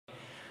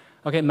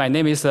Okay, my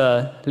name is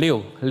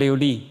Liu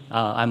Li.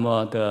 I'm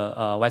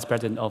the Vice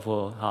President of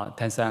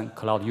Tencent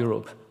Cloud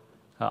Europe.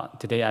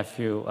 Today I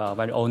feel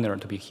very honored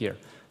to be here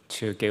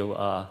to give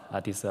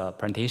this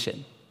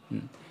presentation.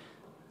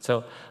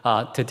 So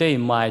today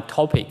my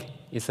topic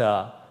is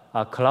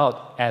cloud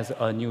as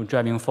a new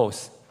driving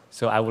force.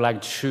 So I would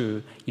like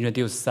to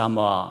introduce some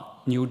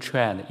new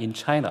trend in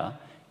China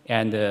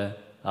and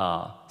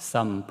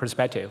some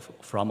perspective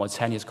from a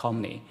Chinese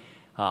company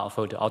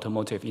for the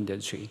automotive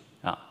industry.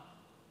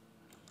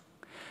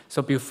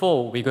 So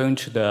before we go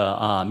into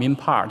the main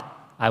part,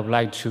 I would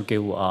like to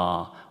give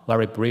a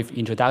very brief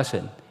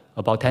introduction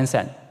about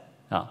Tencent.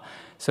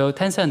 So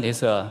Tencent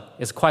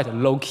is quite a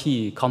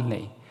low-key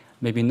company.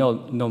 Maybe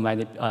not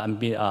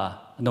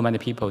many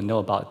people know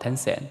about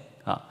Tencent.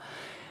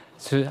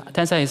 So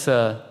Tencent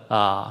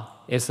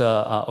is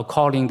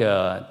according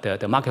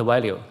the market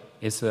value,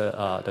 is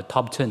the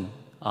top 10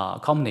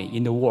 company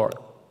in the world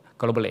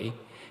globally,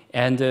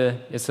 and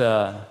it's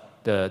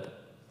the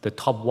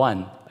top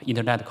 1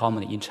 internet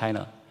company in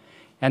China.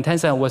 And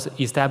Tencent was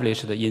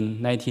established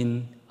in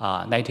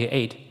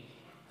 1998.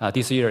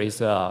 This year is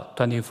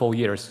 24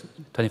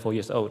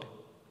 years old.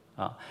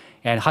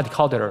 And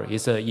headquarters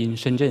is in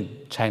Shenzhen,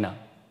 China.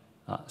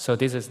 So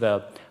this is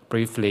the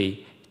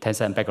briefly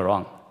Tencent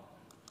background.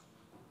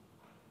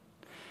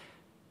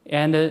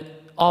 And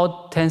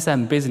all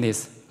Tencent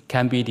business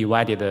can be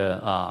divided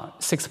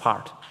 6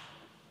 parts.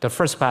 The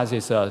first part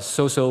is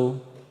social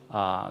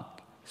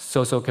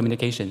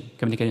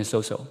communication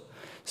social.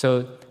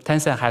 So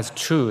Tencent has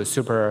 2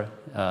 super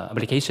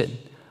applications.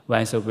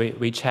 One is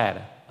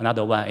WeChat,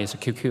 another one is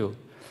QQ.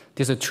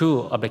 These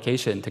 2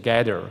 applications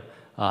together,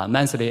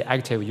 monthly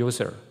active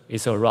user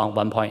is around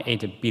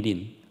 1.8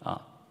 billion.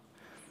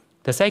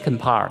 The second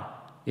part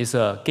is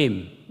a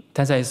game.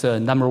 Tencent is the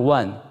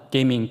 #1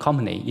 gaming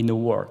company in the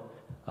world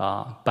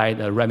by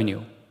the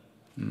revenue.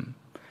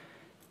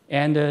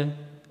 And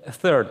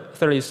third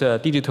is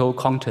digital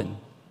content.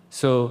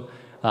 So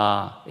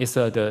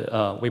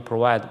we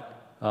provide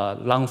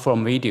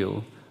long-form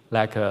video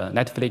like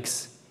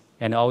Netflix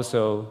and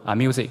also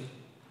music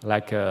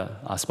like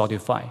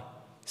Spotify.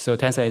 So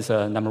Tencent is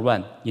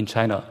 #1 in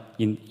China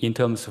in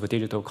terms of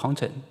digital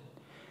content.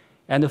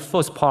 And the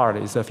fourth part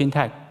is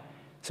fintech.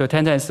 So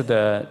Tencent is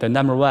the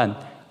 #1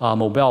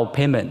 mobile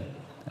payment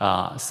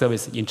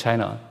service in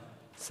China,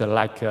 so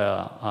like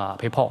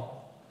PayPal.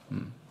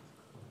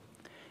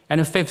 And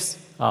the fifth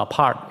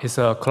part is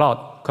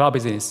cloud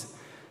business.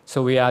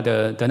 So we are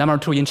the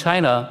 #2 in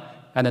China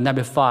and the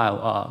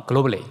 #5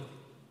 globally.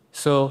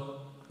 So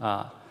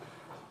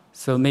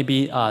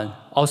maybe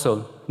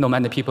also not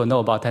many people know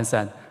about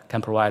Tencent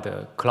can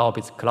provide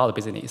cloud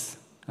business.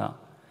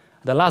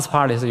 The last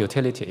part is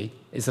utility.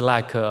 It's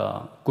like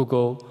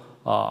Google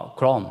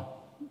Chrome.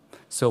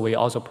 So we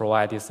also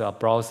provide this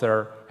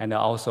browser and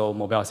also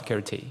mobile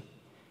security.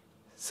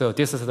 So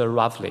this is the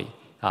roughly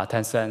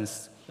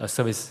Tencent's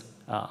service.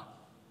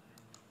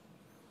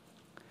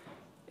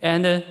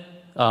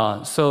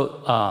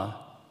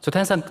 So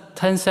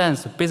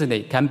Tencent's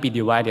business can be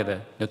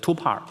divided in 2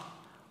 parts.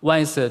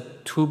 One is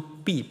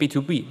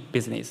B2B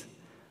business.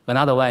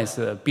 Another one is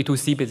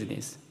B2C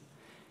business.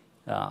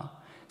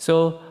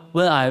 So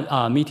when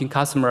I meeting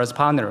customers,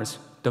 partners,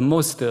 the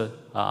most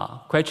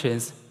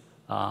questions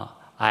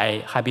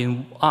I have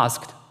been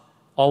asked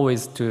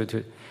always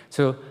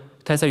so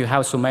Tencent, you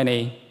have so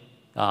many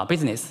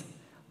business,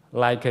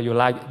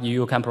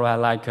 you can provide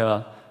like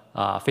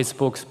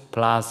Facebook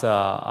plus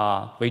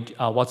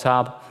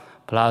WhatsApp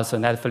plus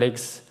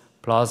Netflix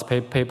plus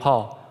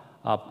PayPal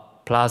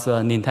plus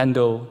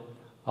Nintendo,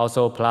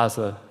 also plus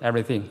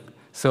everything.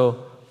 So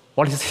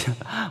what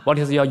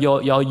is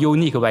your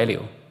unique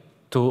value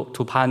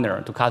to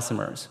partner, to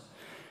customers?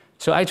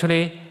 So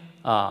actually,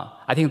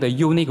 I think the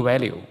unique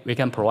value we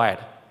can provide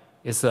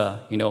is,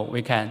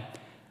 we can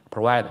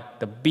provide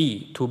the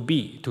B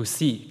to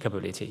C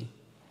capability,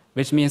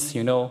 which means,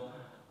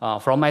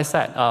 from my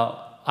side,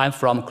 I'm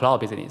from cloud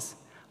business.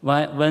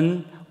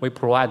 When we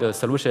provide the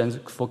solutions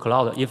for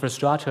cloud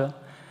infrastructure,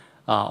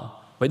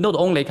 we not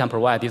only can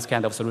provide this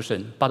kind of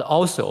solution, but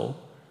also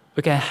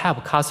we can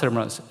help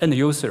customers, end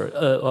user,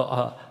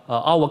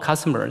 our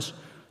customers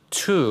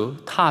to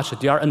touch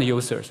their end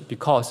users,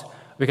 because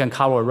we can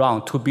cover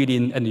around 2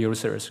 billion end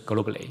users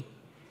globally.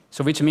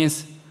 So which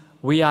means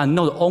we are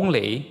not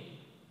only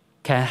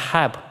can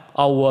help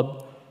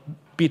our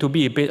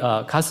B2B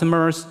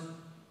customers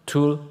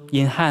to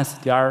enhance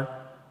their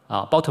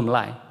bottom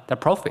line, their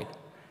profit,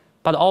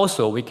 but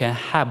also we can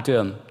help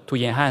them to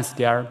enhance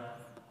their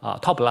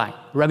top line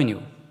revenue.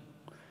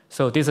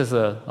 So this is,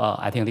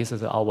 I think this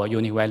is our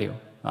unique value.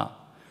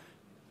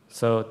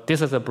 So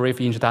this is a brief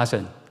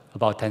introduction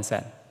about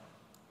Tencent.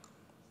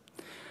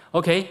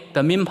 Okay,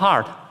 the main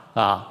part.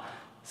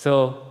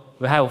 So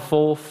we have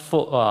four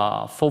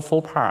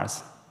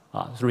parts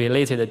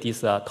related to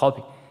this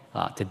topic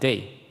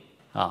today.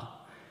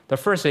 The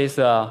first is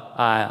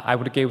I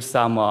would give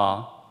some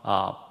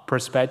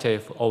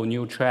perspective or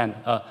new trend,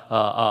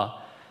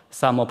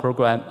 some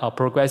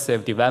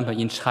progressive development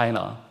in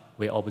China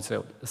we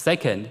observed.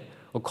 Second,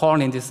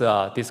 according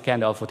to this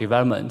kind of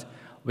development,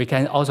 we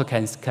can also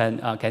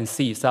can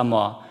see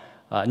some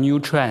new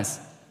trends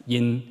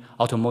in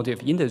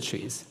automotive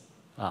industries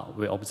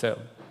we observe.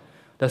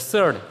 The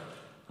third,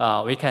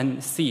 we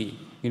can see,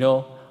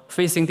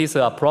 facing this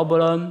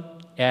problem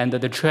and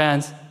the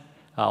trends,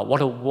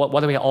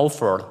 what we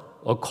offer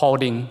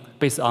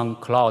based on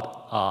cloud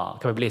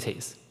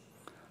capabilities.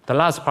 The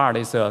last part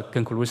is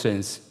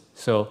conclusions.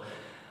 So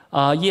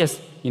yes,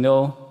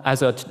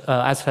 as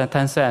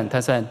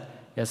Tencent,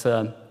 yes,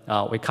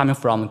 we're coming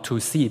from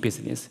 2C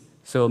business.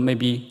 So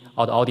maybe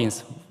our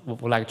audience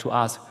would like to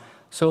ask,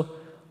 so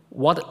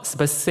what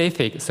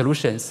specific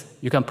solutions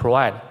you can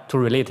provide to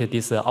relate to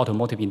this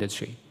automotive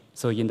industry?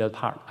 So in that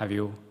part, I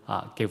will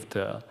give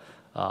the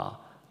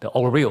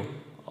overview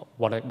of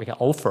what we can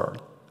offer.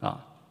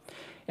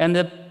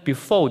 And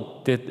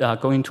before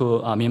going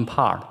to main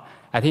part,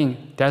 I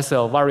think there's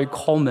a very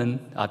common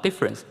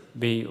difference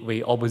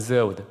we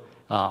observed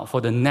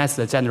for the next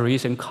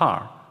generation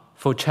car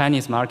for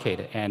Chinese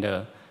market and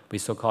we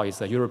so-called is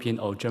the European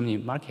or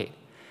German market.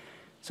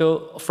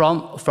 So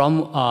from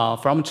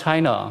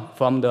China,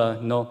 from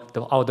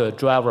all the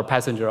driver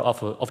passenger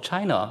of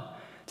China,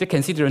 they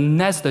consider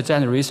next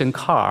generation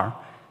car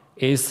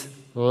is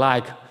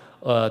like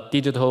a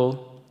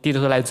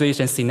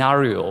digitalization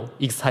scenario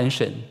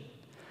extension.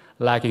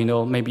 Like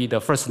maybe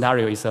the first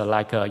scenario is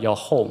like your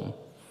home,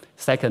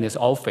 second is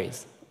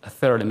office,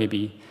 third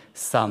maybe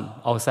some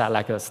outside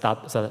like a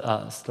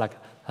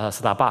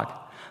Starbucks.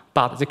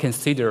 But they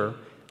consider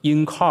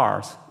in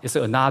cars is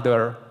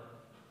another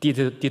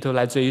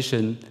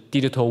digitalization,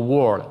 digital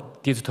world,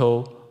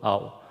 digital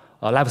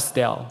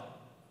lifestyle.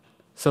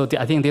 So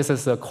I think this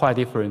is quite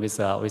different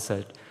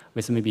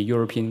with maybe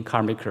European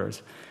car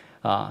makers.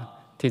 For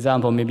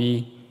example,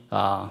 maybe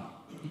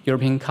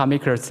European car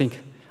makers think,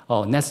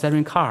 oh, next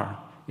generation car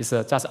is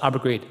just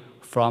upgrade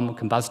from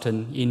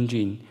combustion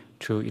engine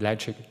to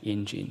electric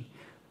engine,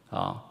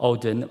 or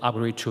then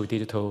upgrade to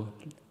digital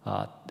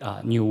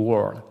new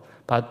world.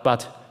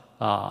 But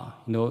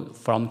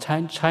from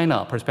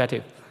China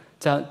perspective,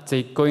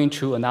 they going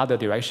to another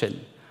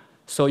direction.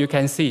 So you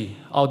can see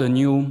all the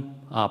new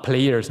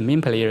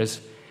main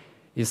players,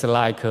 is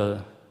like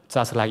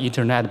just like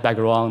internet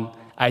background,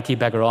 IT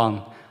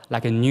background,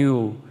 like a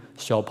new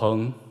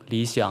Xiaopeng,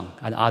 Lixiang,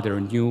 and other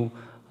new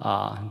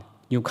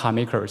car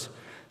makers.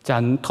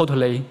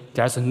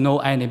 There's no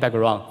any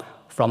background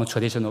from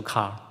traditional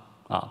car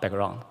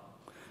background.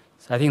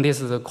 So I think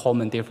this is a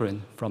common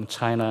difference from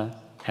China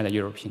and the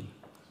European.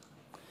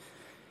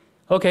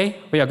 Okay,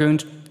 we are going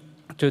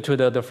to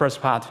the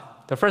first part.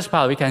 The first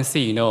part we can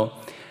see,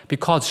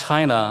 because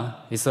China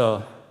is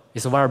a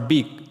very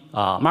big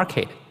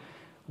market,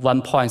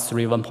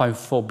 1.3,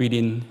 1.4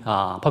 billion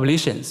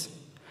populations.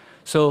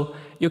 So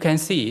you can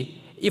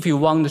see if you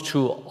want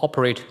to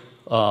operate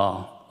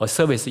a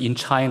service in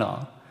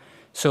China,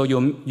 so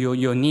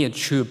you need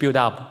to build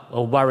up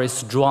a very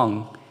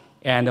strong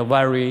and a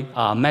very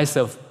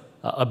massive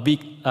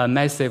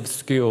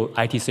scale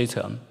IT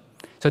system.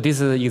 So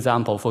this is an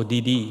example for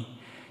DD.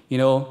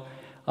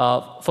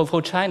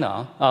 For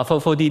China,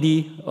 for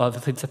DD,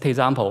 for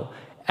example,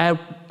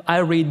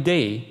 every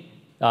day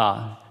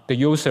the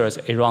users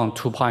around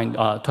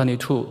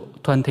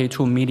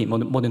 22 million,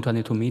 more than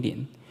 22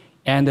 million,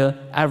 and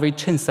every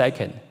 10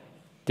 seconds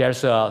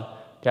there's a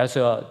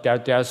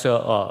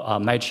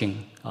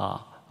matching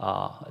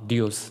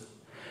deals.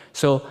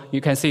 So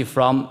you can see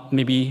from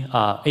maybe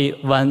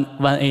 1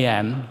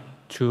 a.m.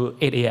 to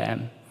 8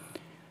 a.m.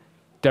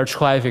 their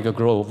traffic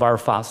grow very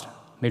fast,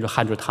 maybe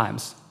 100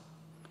 times.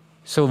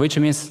 So which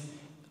means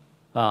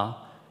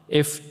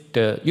if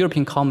the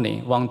European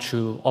company want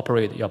to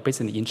operate your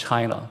business in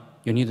China,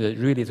 you need to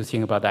really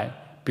think about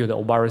that, build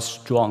a very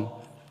strong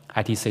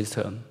IT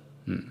system.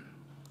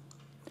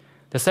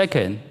 The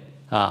second,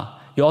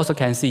 you also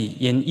can see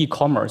in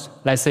e-commerce,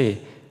 let's say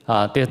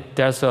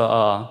there's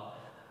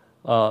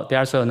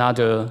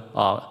another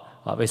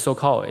we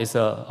so-called is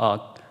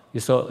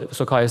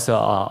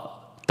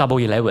Double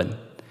 11.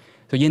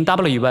 So in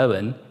Double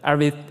 11,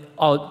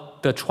 all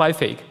the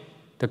traffic,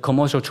 the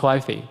commercial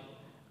traffic,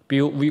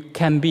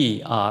 can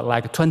be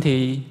like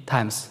 20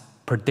 times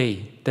per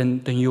day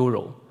than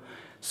Euro.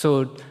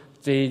 So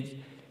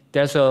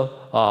there's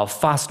a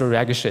faster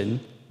reaction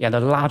and a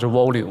larger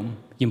volume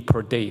in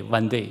per day,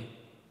 one day.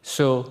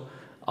 So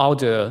all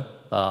the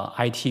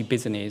IT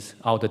business,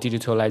 all the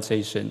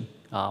digitalization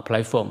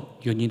platform,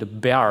 you need to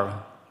bear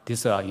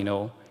this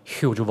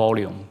huge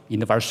volume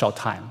in a very short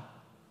time.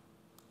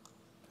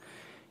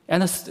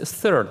 And the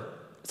third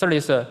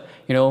is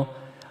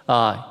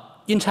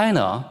in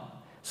China.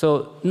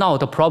 So now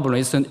the problem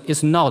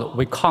is not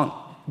we can't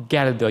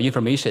get the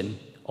information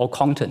or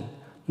content.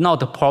 Now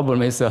the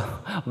problem is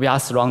we are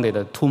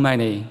surrounded too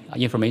many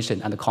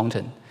information and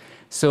content.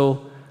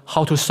 So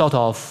how to sort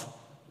of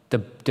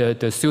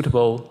the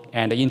suitable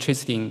and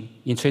interesting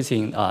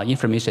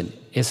information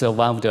is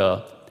one of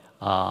the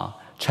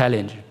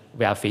challenge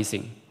we are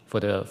facing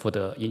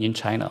in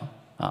China.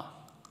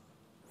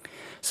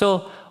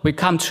 So we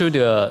come to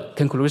the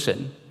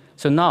conclusion.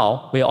 So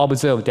now we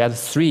observe that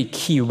 3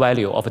 key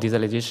values of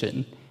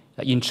digitalization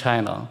in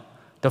China.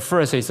 The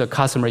first is the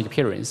customer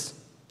experience.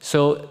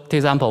 So, for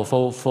example,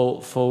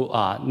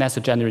 for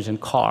next generation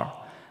car,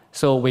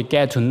 so we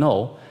get to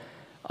know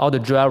all the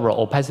driver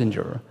or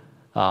passenger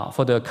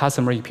for the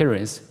customer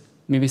experience.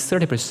 Maybe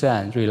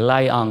 30%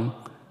 rely on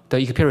the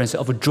experience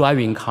of a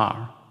driving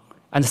car,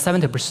 and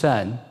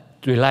 70%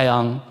 rely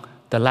on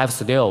the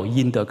lifestyle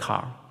in the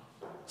car.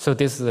 So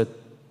this is the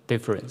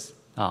difference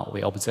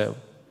we observe.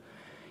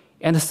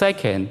 And the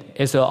second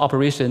is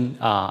operation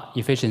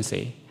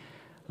efficiency.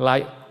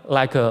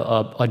 Like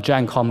a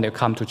giant company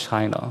come to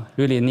China,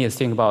 really need to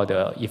think about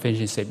the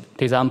efficiency.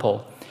 For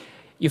example,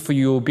 if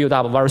you build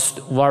up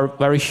a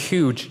very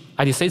huge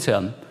IT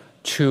system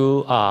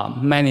to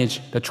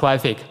manage the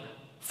traffic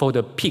for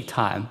the peak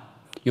time,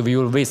 you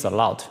will waste a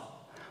lot.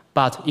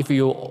 But if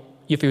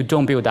you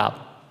don't build up,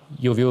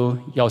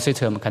 your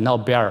system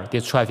cannot bear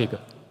this traffic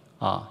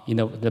in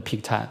the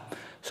peak time.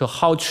 So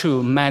how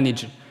to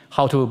manage,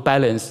 how to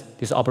balance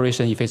this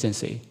operation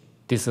efficiency,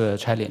 this is a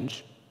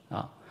challenge.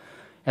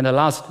 And the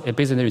last is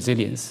business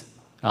resilience.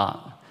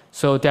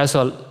 So there's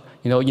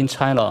in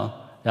China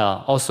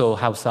also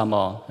have some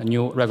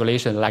new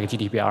regulation like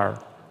GDPR.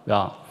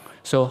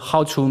 So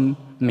how to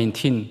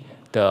maintain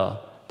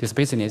this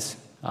business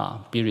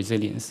be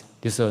resilient?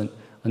 This is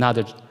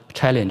another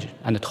challenge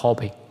and a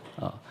topic.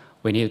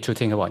 We need to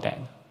think about that.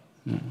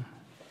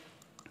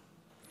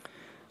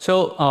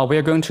 So we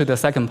are going to the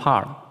second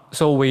part.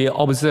 So we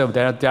observe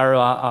that there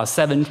are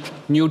 7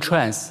 new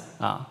trends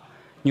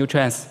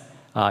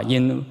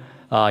in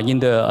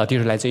the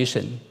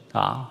digitalization.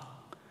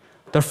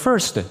 The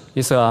first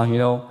is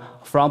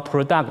from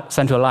product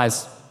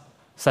centralized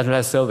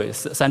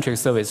service, centric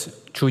service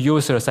to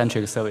user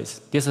centric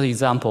service. This is an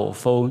example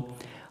for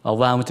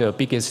one of the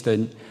biggest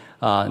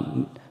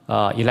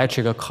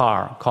electric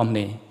car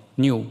company,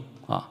 New.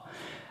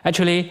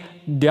 Actually,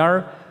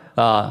 their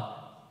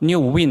New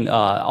win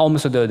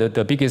almost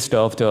the biggest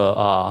of the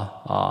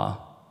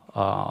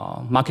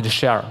market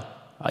share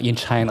in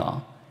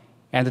China.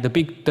 And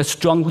the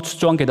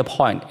strongest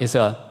point is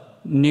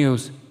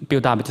New's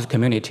build up this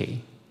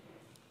community.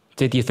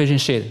 They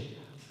differentiate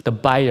the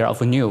buyer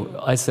of New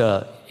as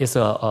a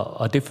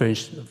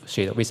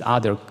differentiate with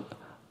other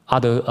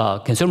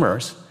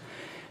consumers.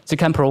 They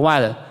can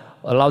provide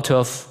a lot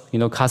of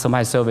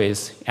customized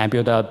service and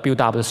build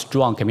up a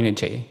strong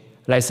community.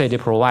 Let's say they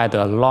provide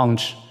a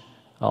lounge,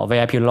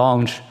 VIP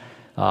lounge.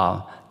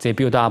 They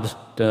build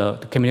up the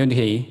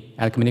community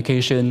and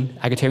communication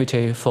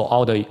activity for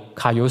all the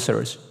car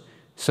users.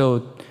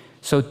 So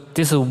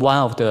this is one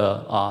of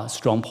the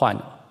strong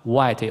points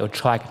why they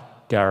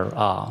attract their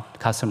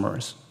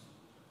customers.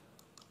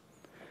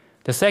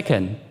 The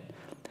second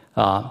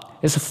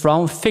is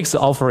from fixed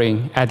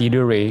offering and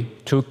delivery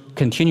to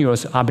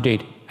continuous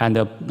update and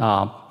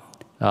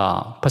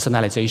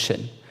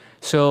personalization.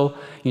 So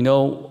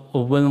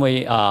when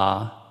we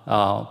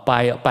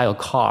buy a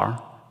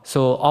car,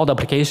 so all the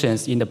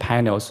applications in the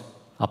panels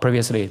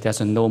previously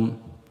there's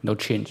no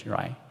change,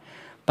 right?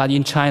 But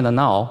in China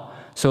now,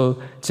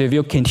 so they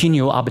will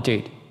continue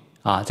update.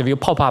 They will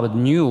pop up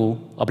new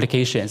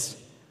applications,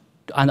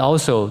 and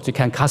also they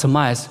can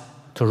customize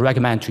to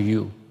recommend to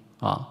you.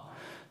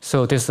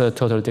 So this is a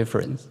total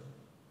difference.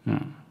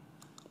 And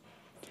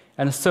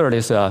the third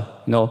is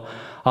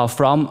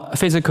from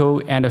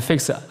physical and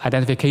fixed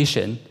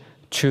identification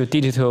to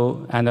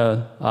digital and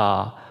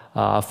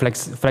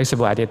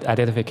flexible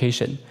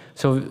identification.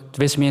 So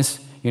this means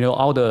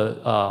all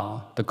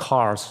the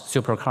cars,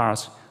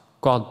 supercars,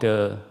 got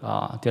the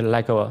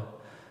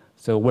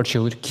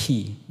virtual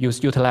key,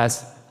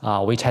 utilize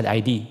WeChat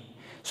ID.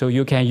 So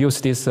you can use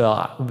this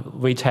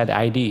WeChat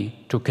ID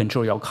to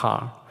control your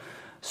car.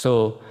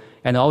 So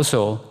and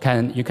also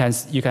you can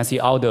see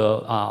all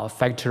the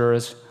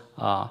factors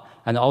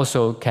and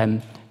also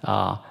can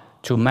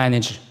to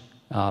manage.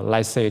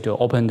 Let's say to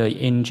open the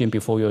engine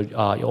before you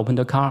open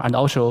the car, and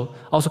also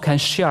can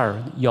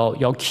share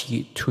your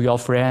key to your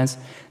friends.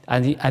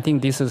 And I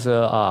think this is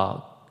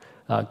a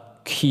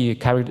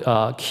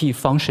key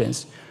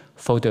functions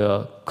for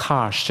the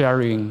car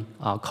sharing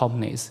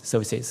companies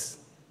services.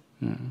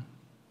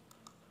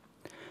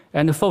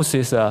 And the fourth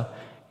is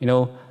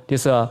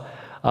this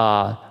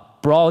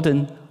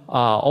broaden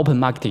open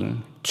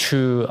marketing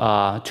to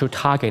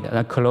target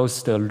and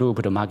close the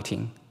loop the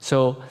marketing.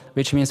 So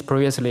which means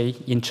previously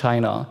in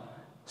China,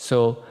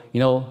 so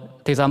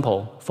for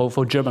example,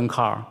 for German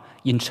car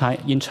in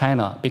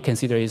China, we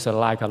consider it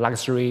like a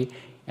luxury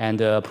and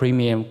a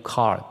premium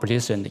car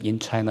positioned in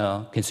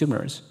China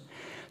consumers.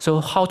 So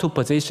how to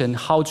position,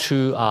 how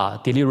to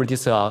deliver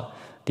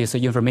this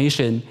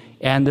information,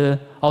 and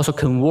also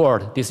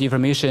convert this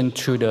information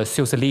to the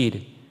sales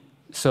lead.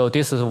 So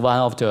this is one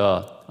of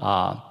the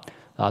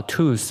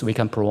tools we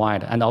can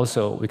provide, and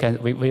also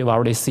we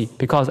already see,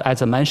 because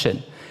as I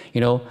mentioned,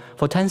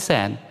 for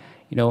Tencent,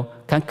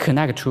 can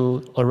connect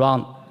to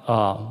around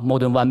more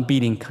than 1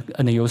 billion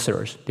end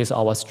users. This is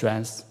our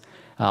strength.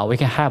 We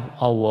can help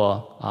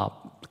our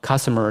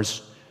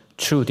customers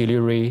true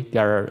delivery,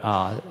 their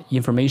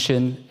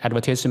information,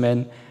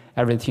 advertisement,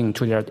 everything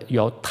to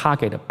your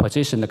target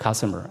position the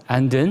customer.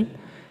 And then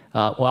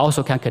we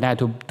also can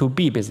connect to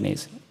B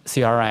business,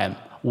 CRM.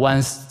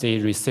 Once they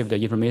receive the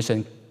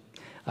information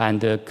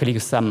and click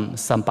some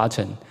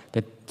button,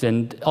 that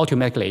then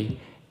automatically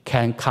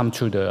can come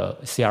to the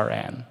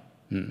CRM.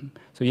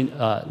 So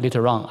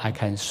later on, I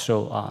can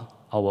show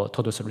our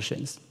total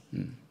solutions.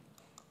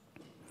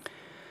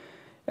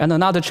 And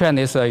another trend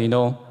is,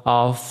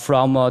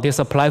 from this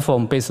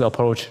platform-based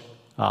approach.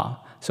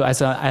 So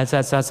as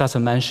I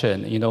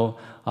mentioned,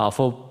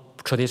 for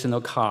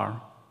traditional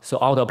car, so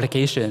all the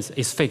applications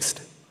is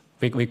fixed.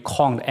 We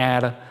can't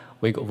add,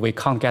 we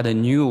can't get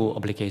new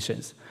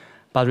applications,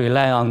 but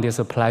rely on this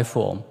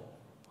platform.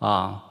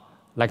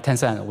 Like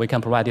Tencent, we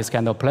can provide this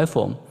kind of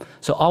platform.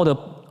 So all the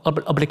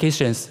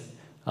applications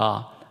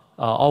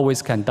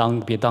always can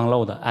be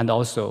downloaded and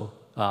also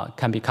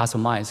can be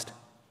customized.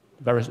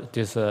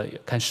 This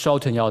can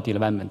shorten your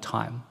development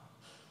time.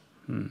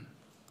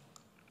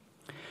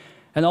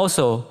 And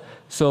also,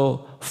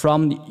 so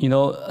from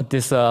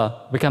this,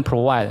 we can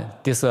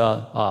provide this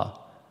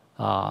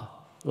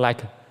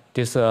like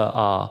this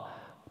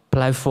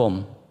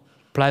platform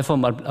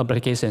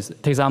applications.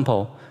 For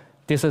example,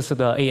 this is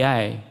the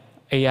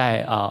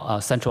AI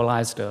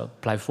centralized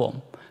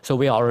platform. So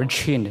we are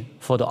trained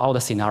for all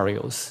the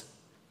scenarios.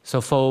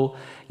 So for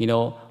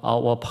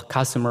our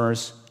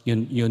customers,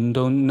 you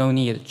no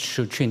need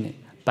to train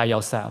by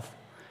yourself.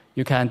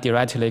 You can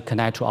directly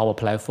connect to our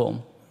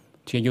platform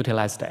to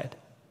utilize that.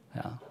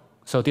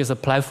 So this is a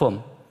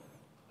platform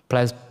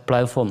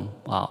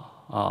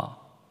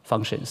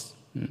functions.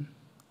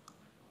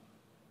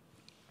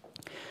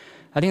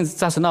 I think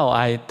just now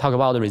I talk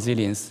about the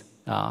resilience,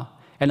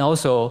 and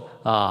also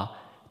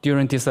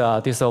during this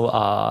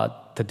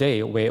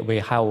today we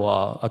have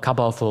a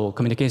couple of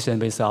communication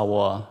with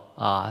our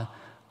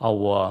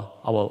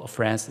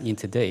friends in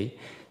today.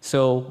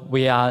 So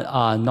we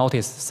are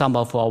noticed some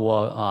of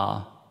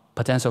our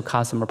potential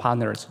customer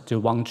partners to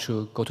want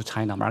to go to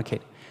China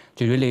market.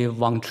 They really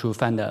want to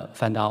find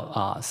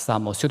out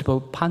some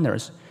suitable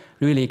partners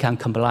really can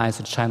comply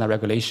with China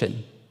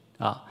regulation.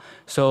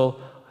 So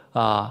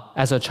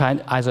as a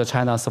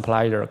China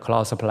supplier,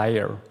 cloud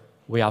supplier,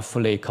 we are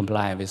fully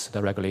compliant with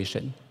the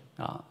regulation.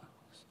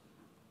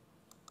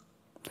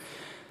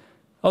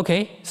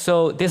 Okay,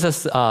 so this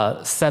is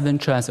 7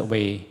 trends that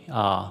we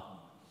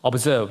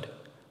observed.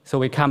 So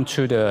we come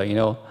to the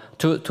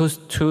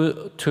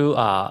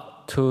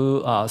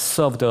to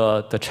solve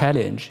the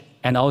challenge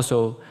and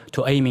also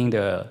to aiming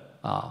the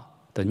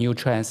new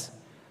trends.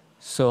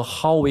 So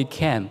how we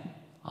can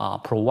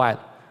provide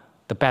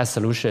the best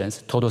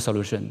solutions, total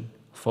solution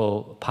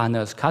for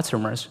partners,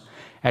 customers.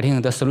 I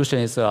think the solution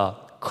is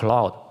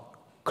cloud.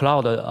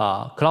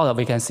 Cloud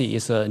we can see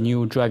is a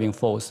new driving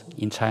force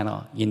in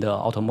China in the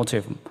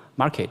automotive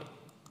market.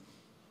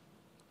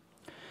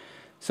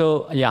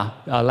 So yeah,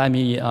 let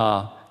me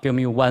give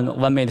me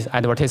one minute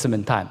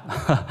advertisement time.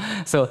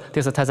 So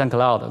this is Tencent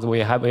Cloud.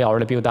 We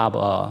already built up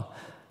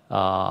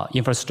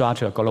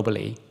infrastructure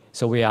globally.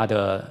 So we are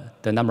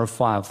the number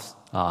 5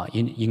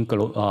 in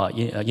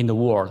the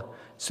world.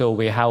 So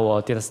we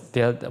have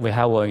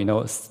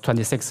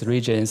 26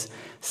 regions,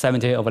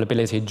 70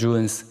 availability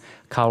zones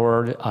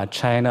covered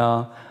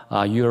China,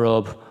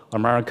 Europe,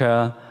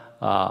 America,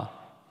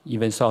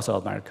 even South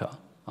America.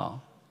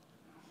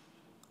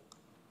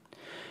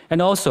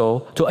 And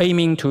also to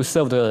aiming to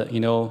serve the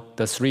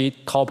 3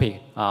 topics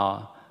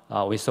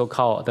we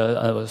so-called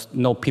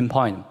no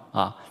pinpoint.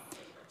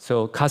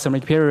 So customer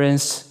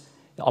experience,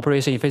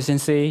 operation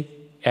efficiency,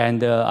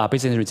 and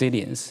business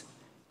resilience.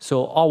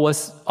 So our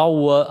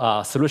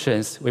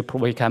solutions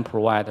we can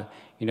provide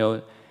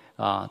the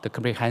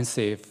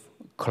comprehensive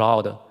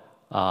cloud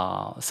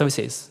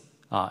services.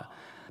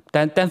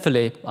 Then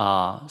definitely,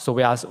 so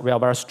we are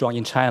very strong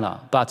in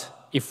China. But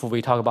if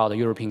we talk about the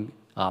European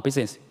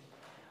business,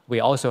 we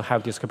also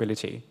have this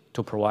capability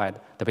to provide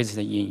the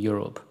business in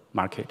Europe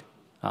market.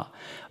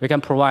 We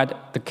can provide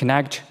the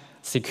connect,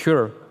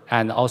 secure,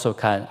 and also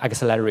can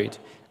accelerate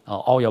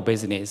all your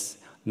business,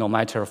 no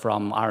matter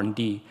from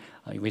R&D.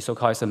 We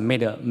so-call it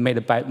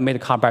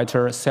made car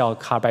better, sell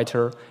car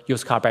better,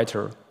 use car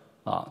better,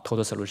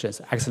 total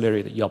solutions,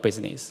 accelerate your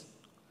business.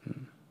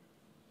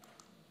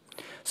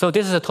 So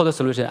this is a total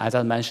solution, as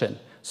I mentioned.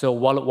 So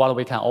what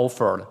we can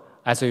offer,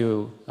 as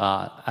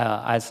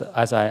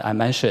I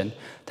mentioned,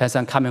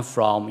 Tencent coming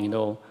from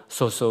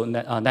social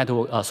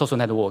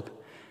network,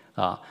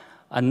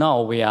 and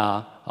now we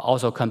are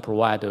also can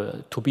provide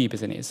to B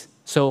business.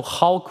 So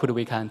how could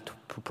we can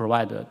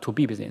provide to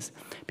B business?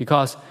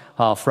 Because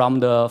from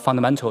the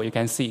fundamental, you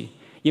can see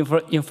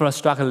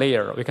infrastructure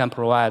layer, we can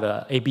provide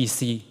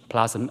ABC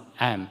plus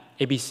M.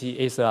 ABC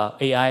is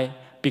AI,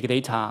 big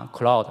data,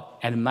 cloud,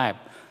 and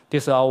map.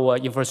 This is our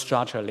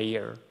infrastructure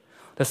layer.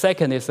 The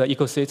second is the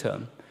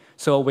ecosystem.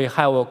 So we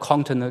have a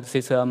content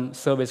system,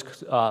 service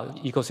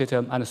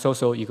ecosystem, and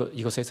social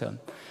ecosystem.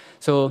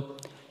 So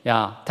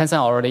yeah, Tencent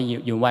already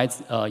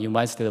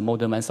invites the more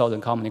than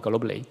 1,000 companies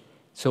globally.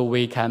 So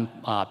we can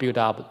build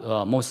up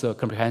most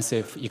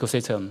comprehensive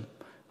ecosystem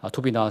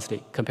to be honest,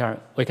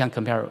 we can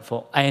compare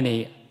for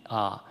any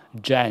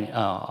giant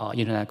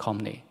internet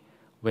company.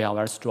 We are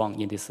very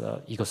strong in this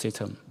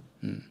ecosystem.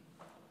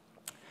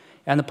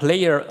 And the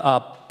player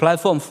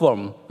platform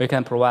form, we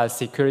can provide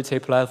security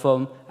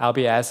platform,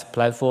 LBS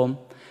platform,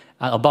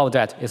 and above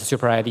that is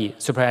Super ID.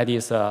 Super ID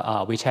is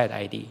a WeChat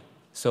ID.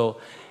 So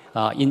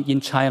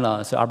in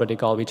China, so everybody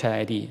got WeChat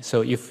ID.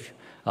 So if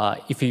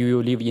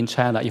you live in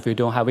China, if you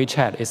don't have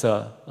WeChat, it's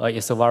a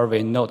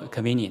very not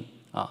convenient.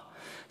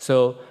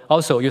 So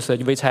also use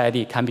WeChat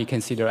ID can be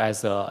considered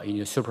as a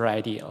Super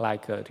ID,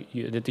 like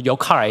your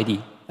car ID.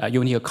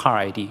 You need a car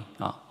ID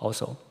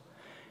also.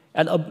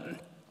 And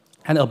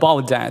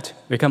above that,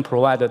 we can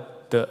provide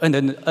the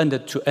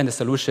end-to-end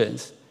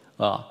solutions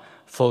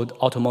for the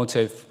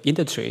automotive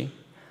industry,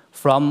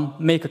 from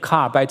make a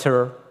car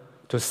better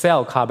to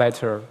sell car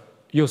better,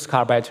 use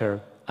car better,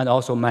 and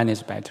also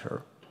manage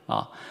better.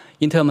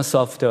 In terms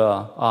of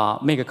the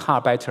make a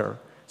car better,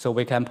 so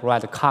we can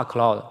provide the car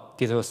cloud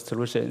digital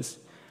solutions,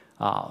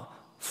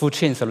 full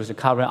chain solutions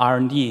covering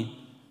R&D,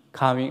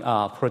 covering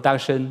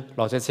production,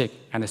 logistics,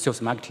 and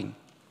sales marketing.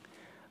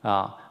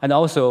 And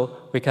also,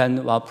 we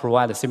can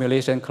provide a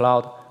simulation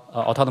cloud,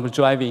 autonomous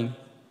driving.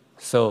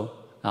 So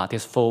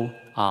this full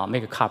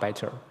make a car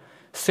better.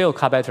 Sell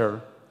car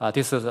better,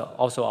 this is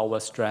also our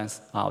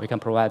strength. We can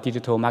provide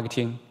digital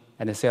marketing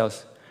and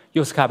sales.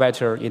 Use car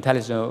better,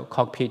 intelligent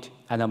cockpit,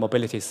 and a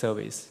mobility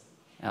service.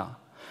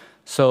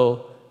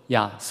 So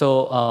this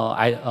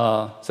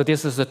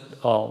is a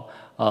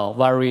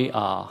very,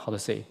 how to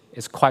say,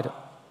 it's quite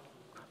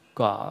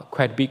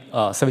big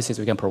services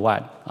we can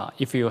provide.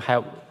 If you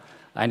have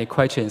any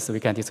questions, we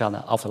can discuss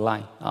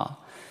offline.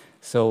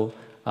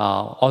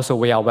 Also,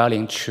 we are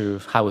willing to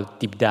have a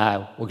deep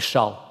dive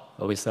workshop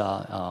with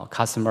a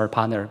customer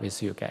partner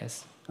with you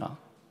guys.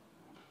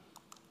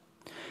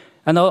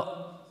 And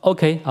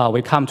okay,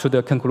 we come to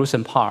the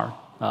conclusion part.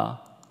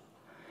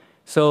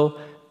 So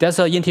there's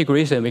an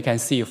integration we can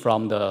see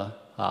from the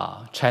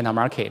China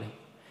market.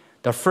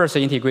 The first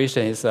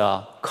integration is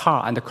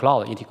car and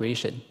cloud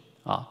integration.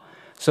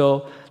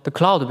 So the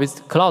cloud,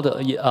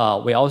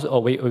 we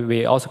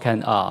also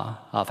can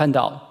find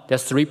out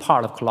there's three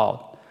parts of cloud.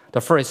 The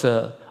first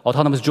is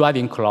autonomous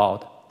driving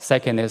cloud.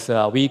 Second is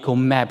vehicle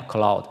map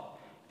cloud,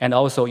 and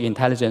also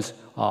intelligence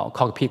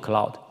cockpit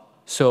cloud.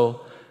 So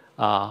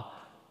from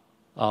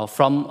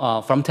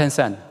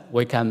Tencent,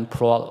 we can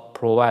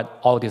provide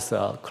all these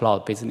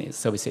cloud business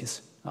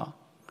services.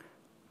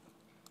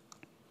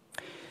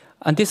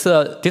 And this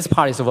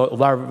part is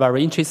very,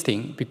 very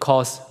interesting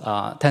because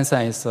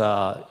Tencent is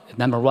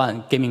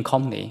 #1 gaming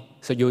company.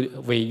 So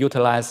we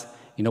utilize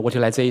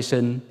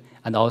virtualization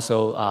and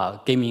also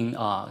gaming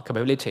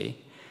capability.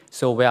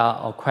 So we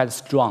are quite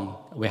strong.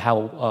 We have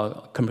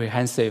a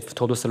comprehensive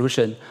total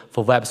solution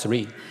for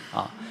Web3.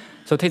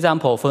 So, for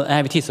example, for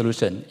NFT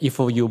solution, if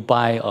you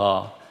buy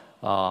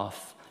a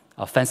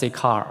fancy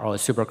car or a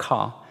super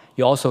car,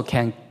 you also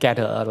can get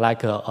a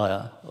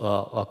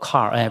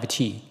car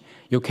NFT.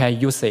 You can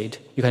use it.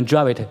 You can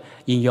drive it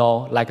in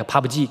your a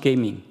PUBG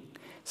gaming.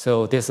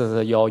 So this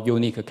is your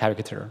unique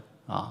character.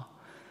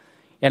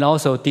 And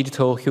also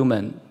digital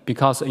human,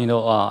 because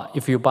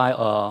if you buy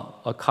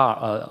a car,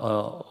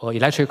 an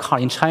electric car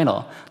in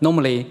China,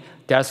 normally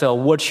there's a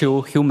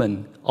virtual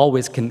human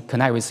always can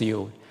connect with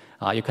you.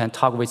 You can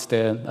talk with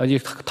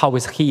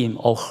him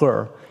or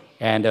her,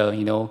 and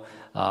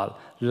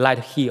let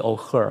he or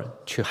her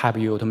to help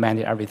you to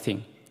manage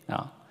everything.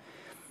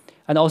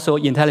 And also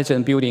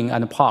intelligent building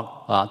and park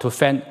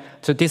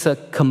so this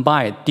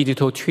combined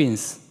digital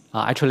twins.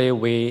 Actually,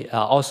 we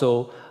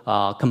also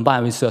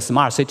combine with a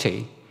smart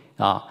city.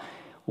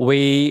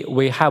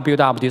 We have built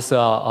up this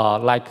for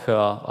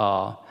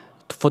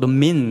the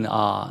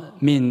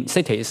main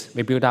cities.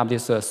 We built up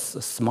this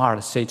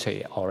smart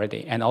city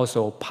already, and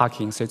also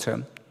parking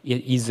system.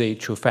 It's easy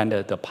to find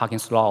the parking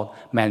slot,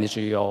 manage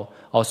your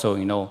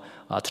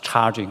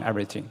charging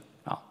everything.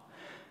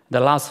 The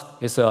last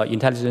is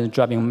intelligent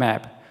driving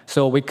map.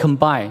 So we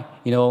combine,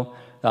 when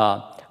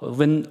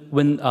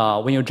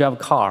you drive a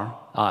car,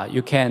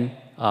 you can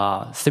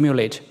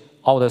simulate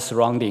all the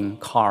surrounding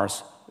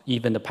cars,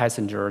 even the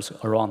passengers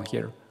around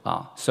here.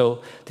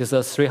 So this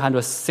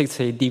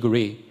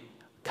 360-degree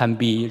can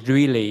be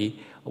really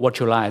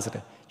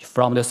virtualized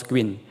from the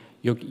screen.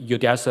 You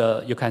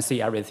can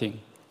see everything.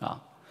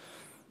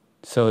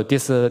 So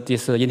this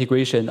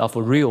integration of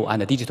real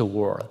and digital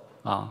world.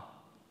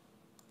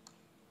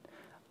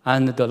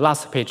 And the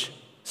last page.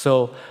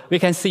 So we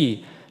can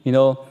see,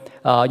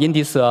 in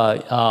this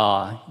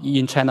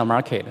in China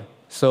market,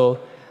 so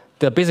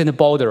the business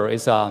border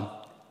is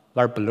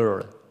very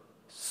blurred.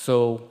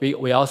 So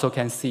we also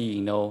can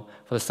see, for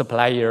the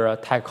supplier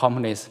tech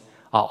companies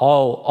are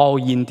all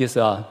in this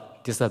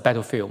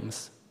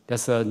battlefields.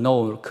 There's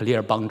no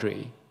clear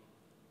boundary,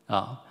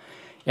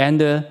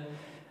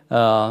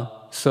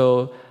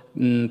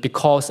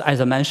 because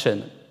as I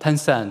mentioned,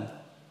 Tencent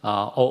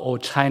or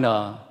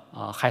China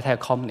high tech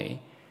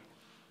company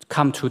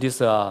come to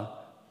this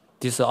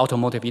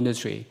automotive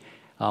industry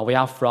We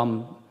are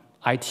from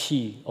IT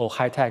or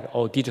high tech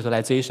or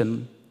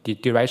digitalization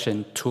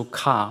direction to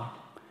car.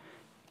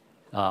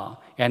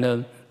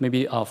 And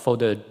maybe for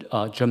the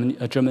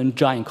German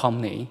giant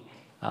company,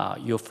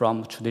 you're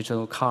from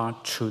traditional car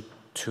to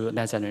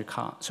next generation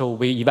car. So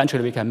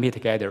eventually we can meet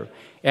together.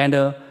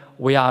 And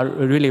we are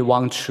really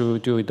want to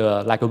do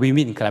like a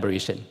win-win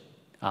collaboration.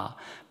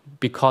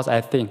 Because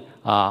I think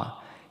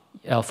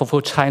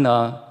for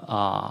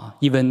China,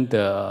 even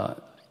the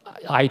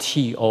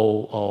IT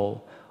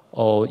or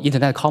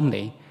internet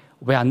company,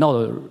 we are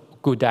not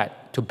good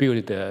at to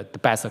build the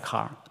best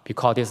car,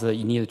 because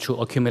you need to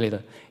accumulate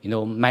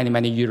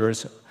many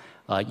years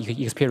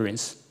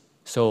experience.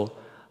 So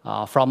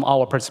from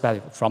our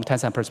perspective, from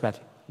Tencent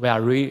perspective, we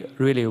are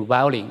really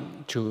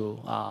willing to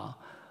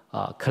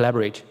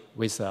collaborate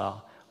with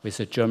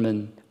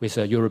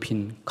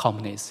European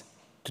companies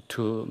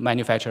to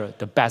manufacture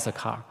the best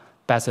car,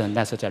 best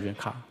next generation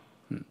car.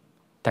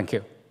 Thank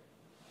you.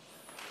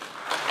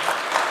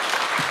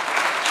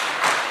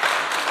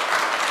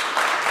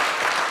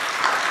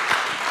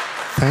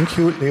 Thank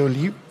you, Leo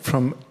Li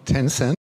from Tencent.